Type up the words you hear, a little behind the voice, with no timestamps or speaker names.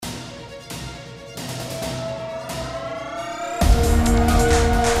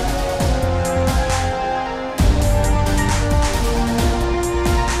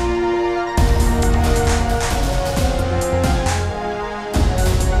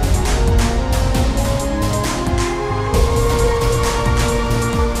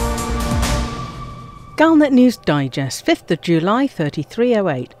Galnet News Digest, 5th of July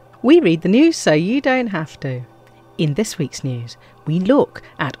 3308. We read the news so you don't have to. In this week's news, we look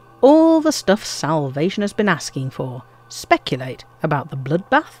at all the stuff Salvation has been asking for, speculate about the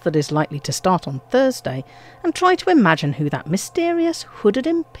bloodbath that is likely to start on Thursday, and try to imagine who that mysterious hooded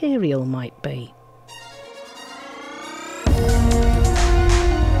Imperial might be.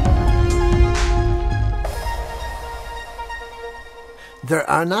 There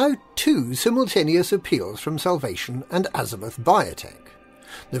are now two simultaneous appeals from Salvation and Azimuth Biotech.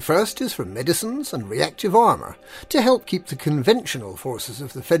 The first is for medicines and reactive armour, to help keep the conventional forces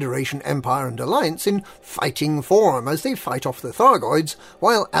of the Federation, Empire and Alliance in fighting form as they fight off the Thargoids,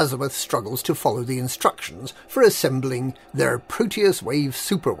 while Azimuth struggles to follow the instructions for assembling their Proteus Wave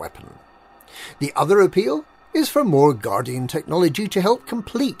superweapon. The other appeal is for more Guardian technology to help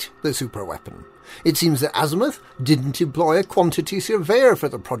complete the superweapon. It seems that Azimuth didn't employ a quantity surveyor for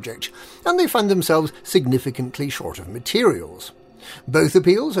the project, and they find themselves significantly short of materials. Both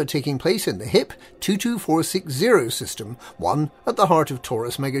appeals are taking place in the HIP 22460 system, one at the heart of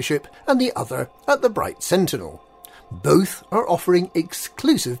Taurus megaship and the other at the Bright Sentinel. Both are offering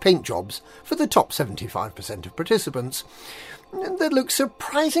exclusive paint jobs for the top 75% of participants that look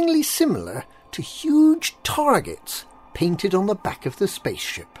surprisingly similar to huge targets painted on the back of the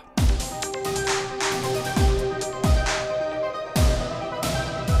spaceship.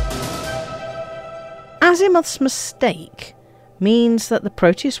 Azimuth's mistake means that the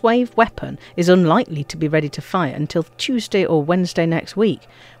Proteus Wave weapon is unlikely to be ready to fire until Tuesday or Wednesday next week,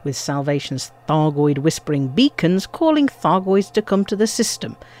 with Salvation's Thargoid whispering beacons calling Thargoids to come to the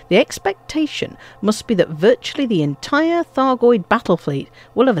system. The expectation must be that virtually the entire Thargoid battle fleet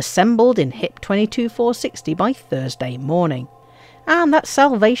will have assembled in HIP 22460 by Thursday morning, and that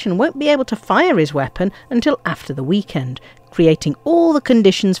Salvation won't be able to fire his weapon until after the weekend, creating all the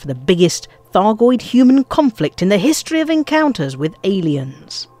conditions for the biggest Thargoid-human conflict in the history of encounters with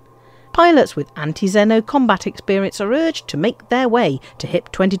aliens. Pilots with anti-Xeno combat experience are urged to make their way to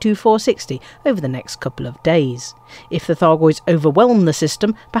HIP 22460 over the next couple of days. If the Thargoids overwhelm the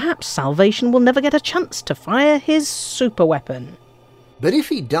system, perhaps Salvation will never get a chance to fire his superweapon. But if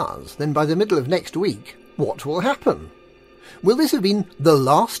he does, then by the middle of next week, what will happen? Will this have been the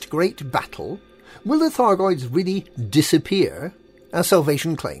last great battle? Will the Thargoids really disappear, as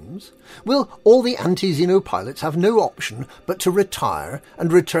Salvation claims? Will all the anti-Xeno pilots have no option but to retire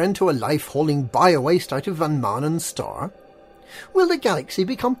and return to a life-hauling bio-waste out of Van Maanen's star? Will the galaxy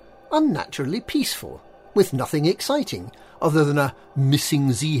become unnaturally peaceful, with nothing exciting other than a missing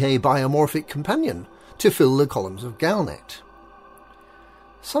Zihe biomorphic companion to fill the columns of Galnet?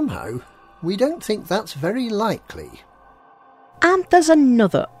 Somehow, we don't think that's very likely. And there's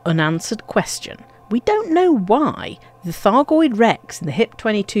another unanswered question. We don't know why the Thargoid wrecks in the HIP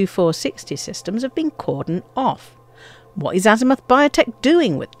 22460 systems have been cordoned off. What is Azimuth Biotech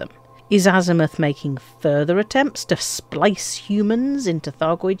doing with them? Is Azimuth making further attempts to splice humans into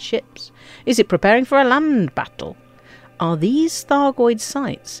Thargoid ships? Is it preparing for a land battle? Are these Thargoid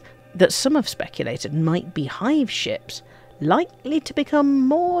sites, that some have speculated might be hive ships, likely to become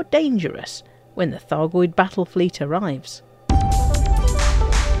more dangerous when the Thargoid battle fleet arrives?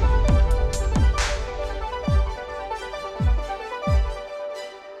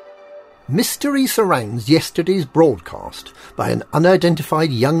 Mystery surrounds yesterday's broadcast by an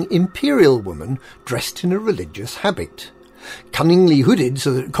unidentified young Imperial woman dressed in a religious habit. Cunningly hooded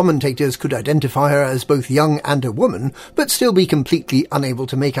so that commentators could identify her as both young and a woman, but still be completely unable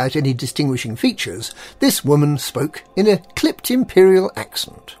to make out any distinguishing features, this woman spoke in a clipped Imperial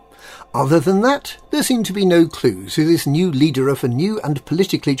accent. Other than that, there seemed to be no clues who this new leader of a new and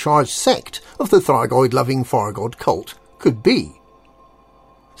politically charged sect of the Thargoid-loving Fargod cult could be.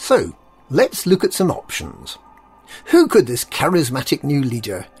 So, let's look at some options. Who could this charismatic new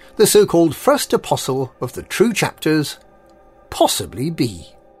leader, the so-called first apostle of the true chapters, possibly be?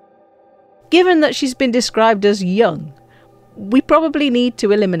 Given that she's been described as young, we probably need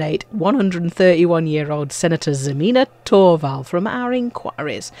to eliminate 131-year-old Senator Zemina Torval from our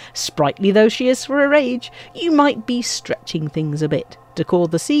inquiries. Sprightly though she is for her age, you might be stretching things a bit to call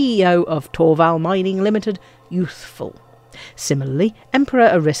the CEO of Torval Mining Limited youthful. Similarly, Emperor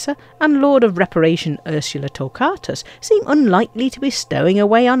Orissa and Lord of Reparation Ursula Torquatus seem unlikely to be stowing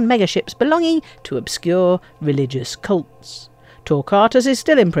away on megaships belonging to obscure religious cults. Torquatus is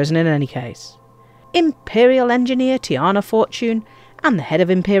still in prison in any case. Imperial engineer Tiana Fortune and the head of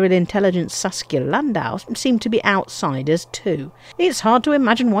Imperial Intelligence Saskia Landau seem to be outsiders too. It's hard to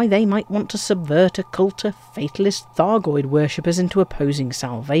imagine why they might want to subvert a cult of fatalist Thargoid worshippers into opposing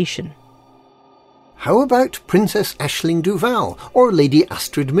Salvation. How about Princess Aisling Duval or Lady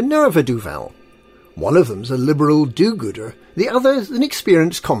Astrid Minerva Duval? One of them's a liberal do-gooder, the other's an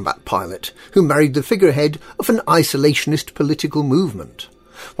experienced combat pilot who married the figurehead of an isolationist political movement.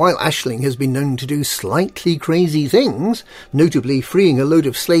 While Aisling has been known to do slightly crazy things, notably freeing a load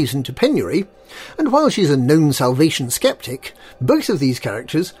of slaves into penury, and while she's a known Salvation skeptic, both of these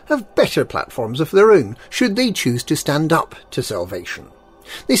characters have better platforms of their own should they choose to stand up to Salvation.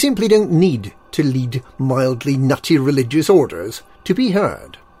 They simply don't need to lead mildly nutty religious orders to be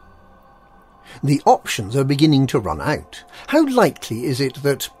heard. The options are beginning to run out. How likely is it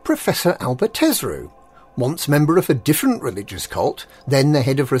that Professor Albert Tesreau, once member of a different religious cult, then the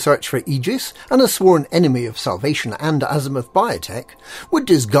head of research for Aegis, and a sworn enemy of Salvation and Azimuth Biotech, would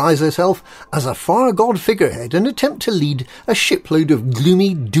disguise herself as a Far God figurehead and attempt to lead a shipload of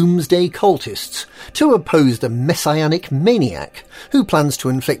gloomy doomsday cultists to oppose the messianic maniac who plans to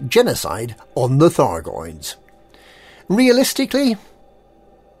inflict genocide on the Thargoids? Realistically,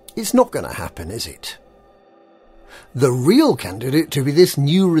 it's not going to happen, is it? The real candidate to be this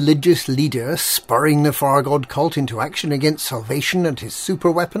new religious leader spurring the Far God cult into action against Salvation and his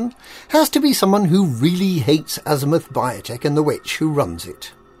superweapon has to be someone who really hates Azimuth Biotech and the witch who runs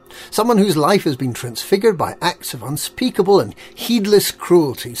it. Someone whose life has been transfigured by acts of unspeakable and heedless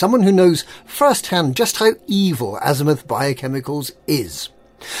cruelty. Someone who knows firsthand just how evil Azimuth Biochemicals is.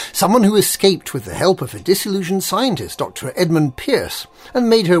 Someone who escaped with the help of a disillusioned scientist, Dr. Edmund Pierce, and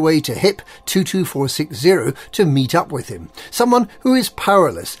made her way to HIP 22460 to meet up with him. Someone who is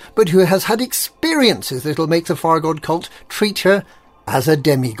powerless, but who has had experiences that'll make the Far God cult treat her as a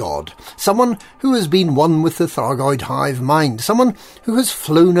demigod. Someone who has been one with the Thargoid hive mind. Someone who has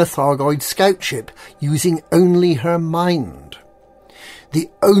flown a Thargoid scout ship using only her mind. The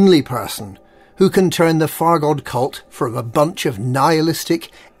only person who can turn the Far God cult from a bunch of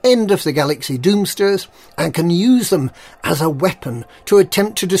nihilistic, end-of-the-galaxy doomsters and can use them as a weapon to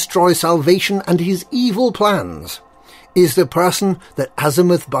attempt to destroy Salvation and his evil plans, is the person that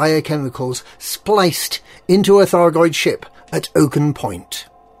Azimuth Biochemicals spliced into a Thargoid ship at Oaken Point.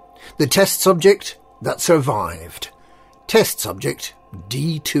 The test subject that survived. Test subject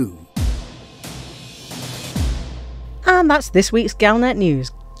D2. And that's this week's Galnet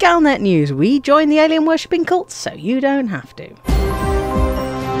News. Galnet News, we join the alien worshipping cults so you don't have to.